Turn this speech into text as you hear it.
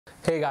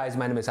Hey guys,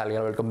 my name is Sahil.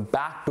 Welcome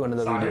back to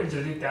another video.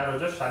 जल्दी तैयार हो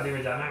जा, शादी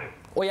में जाना है।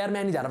 ओ यार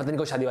मैं नहीं जा रहा, पता नहीं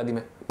कोई शादी वादी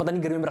में, पता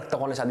नहीं गर्मी में रखता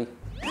कौन है शादी।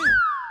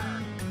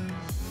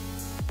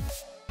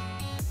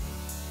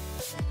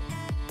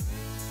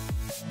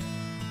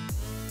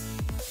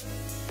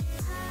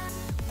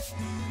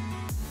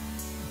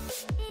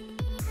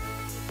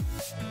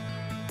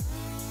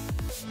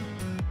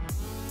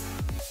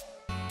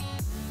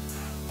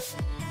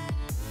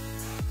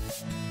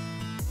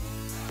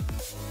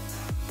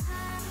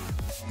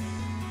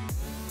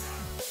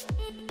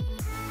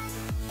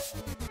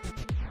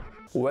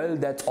 Well,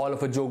 that's all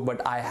of a joke,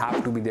 but I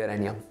have to be there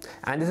anyhow.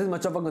 And this is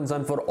much of a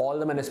concern for all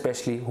the men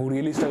especially who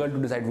really struggle to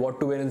decide what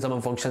to wear in summer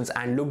functions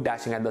and look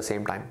dashing at the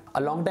same time.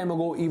 A long time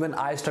ago, even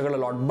I struggled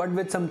a lot, but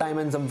with some time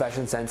and some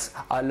fashion sense,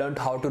 I learned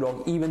how to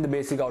rock even the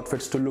basic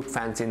outfits to look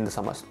fancy in the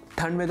summers.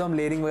 ठंड में तो हम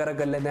layering वगैरह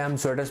कर लेते हैं, हम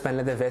sweaters पहन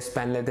लेते हैं, वेस्ट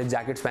पहन लेते हैं,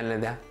 जैकेट्स पहन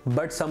लेते हैं,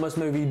 but summers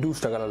में we do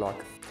struggle a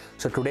lot.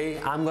 So today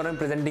I'm gonna be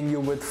presenting you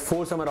with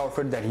 4 summer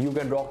outfits that you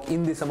can rock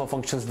in the summer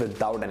functions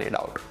without any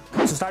doubt.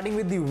 So starting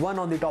with the one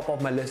on the top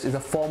of my list is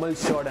a formal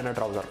shirt and a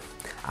trouser.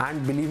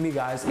 And believe me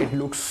guys, it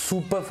looks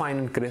super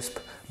fine and crisp,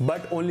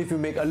 but only if you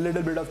make a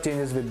little bit of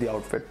changes with the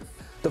outfit.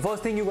 The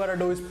first thing you gotta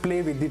do is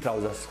play with the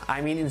trousers.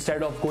 I mean,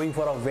 instead of going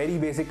for a very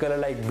basic color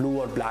like blue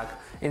or black,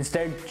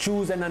 instead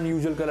choose an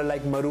unusual color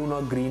like maroon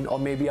or green or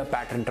maybe a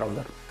pattern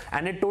trouser.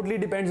 And it totally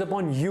depends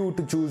upon you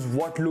to choose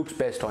what looks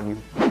best on you.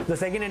 The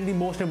second and the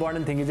most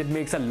important thing is it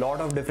makes a lot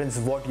of difference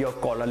what your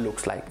collar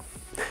looks like.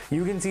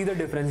 You can see the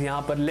difference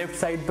यहाँ पर left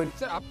side पर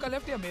sir आपका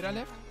left या मेरा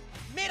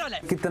left? मेरा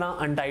left. कितना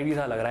untidy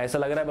सा लग रहा है, ऐसा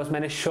लग रहा है बस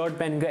मैंने शर्ट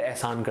पहनकर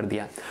एहसान कर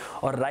दिया।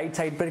 और राइट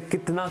साइड पर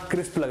कितना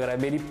क्रिस्प लग रहा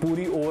है, मेरी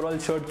पूरी ओवरऑल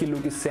शर्ट की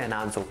लुक इससे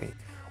एनहांस हो गई।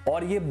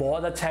 और ये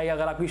बहुत अच्छा है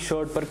अगर आपकी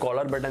शर्ट पर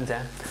कॉलर बटन्स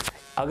हैं,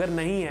 अगर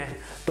नहीं है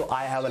तो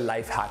I have a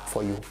life hack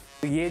for you.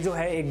 ये जो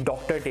है एक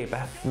डॉक्टर टेप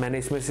है, मैंने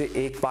इसमें से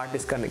एक पार्ट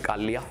इसका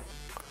निकाल लिया।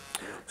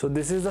 So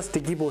this is the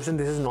sticky portion,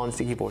 this is non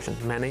sticky portion.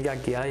 मैंने क्या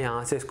किया,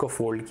 यहाँ से इसको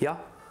फोल्ड किया,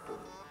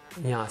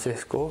 यहाँ से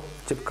इसको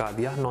चिपका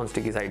दिया नॉन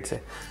स्टिकी साइड से,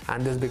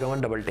 and this become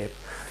a double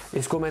tape.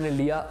 इसको मैंने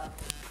लिया,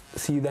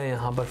 सीधा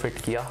यहाँ पर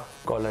फिट किया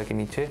कॉलर के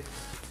नीचे,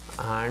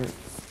 and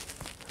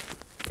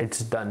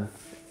it's done.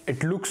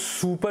 It looks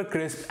super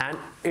crisp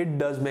and it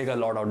does make a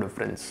lot of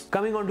difference.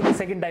 Coming on to the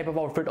second type of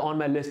outfit on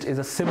my list is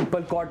a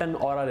simple cotton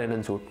or a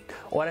linen suit.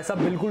 और ऐसा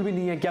बिल्कुल भी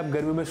नहीं है कि आप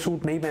गर्मी में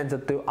सूट नहीं पहन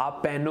सकते हो,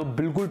 आप पहनो,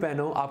 बिल्कुल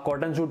पहनो, आप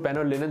कॉटन सूट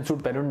पहनो, लिनन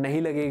सूट पहनो,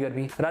 नहीं लगेगी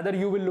गर्मी, rather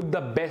you will look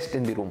the best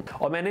in the room.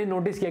 और मैंने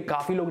नोटिस किया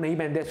काफी लोग नहीं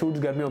पहनते सूट्स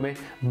गर्मियों में,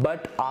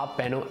 but आप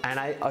पहनो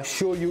and I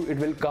assure you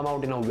it will come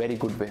out in a very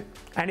good way.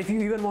 And if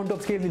you even want to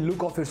upscale the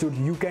look of your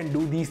suit, you can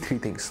do these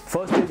 3 things.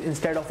 First is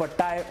instead of a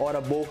tie or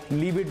a bow,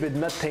 leave it with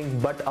nothing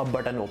but a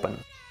button open.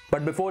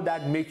 But before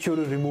that, make sure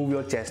to remove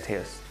your chest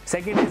hairs.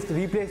 Second is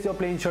replace your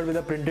plain shirt with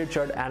a printed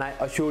shirt and I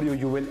assure you,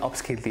 you will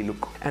upscale the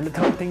look. And the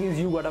third thing is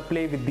you gotta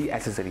play with the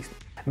accessories.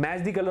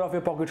 Match the color of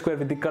your pocket square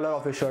with the color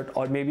of your shirt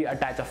or maybe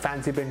attach a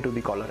fancy pin to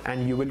the collar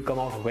and you will come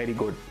out very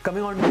good.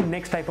 Coming on to the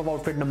next type of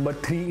outfit, number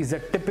 3 is a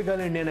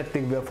typical Indian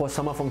ethnic wear for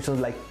summer functions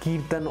like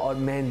Kirtan or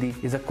Mehendi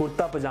is a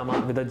kurta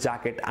pajama with a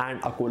jacket and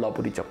a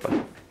kolapuri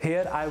chappal.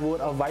 Here I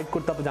wore a white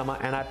kurta pajama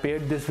and I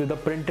paired this with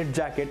a printed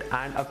jacket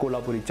and a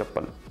kolapuri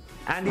chappal.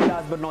 And the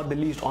last but not the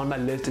least on my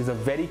list is a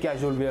very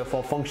casual wear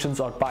for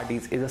functions or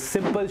parties is a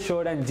simple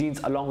shirt and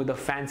jeans along with a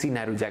fancy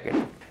narrow jacket.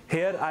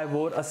 Here I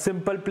wore a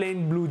simple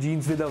plain blue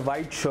jeans with a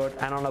white shirt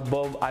and on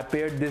above I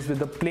paired this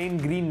with a plain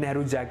green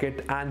narrow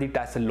jacket and the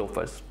tassel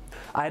loafers.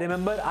 I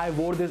remember I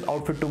wore this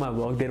outfit to my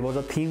work, there was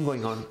a theme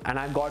going on and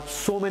I got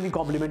so many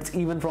compliments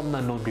even from the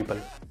unknown people.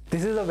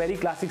 This is a very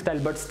classic style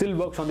but still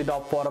works on the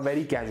top for a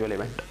very casual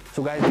event.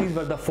 So guys, these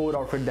were the 4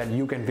 outfits that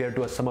you can wear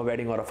to a summer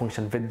wedding or a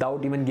function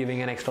without even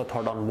giving an extra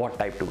thought on what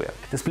type to wear.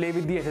 Just play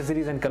with the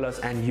accessories and colors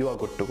and you are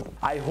good to go.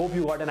 I hope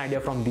you got an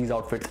idea from these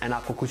outfits and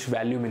आपको कुछ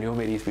value मिली हो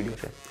मेरी इस video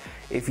से.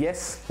 If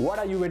yes, what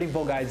are you waiting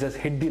for guys? Just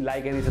hit the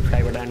like and the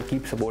subscribe button and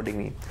keep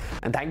supporting me.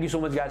 And thank you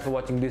so much guys for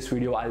watching this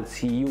video. I'll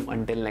see you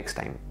until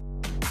next time.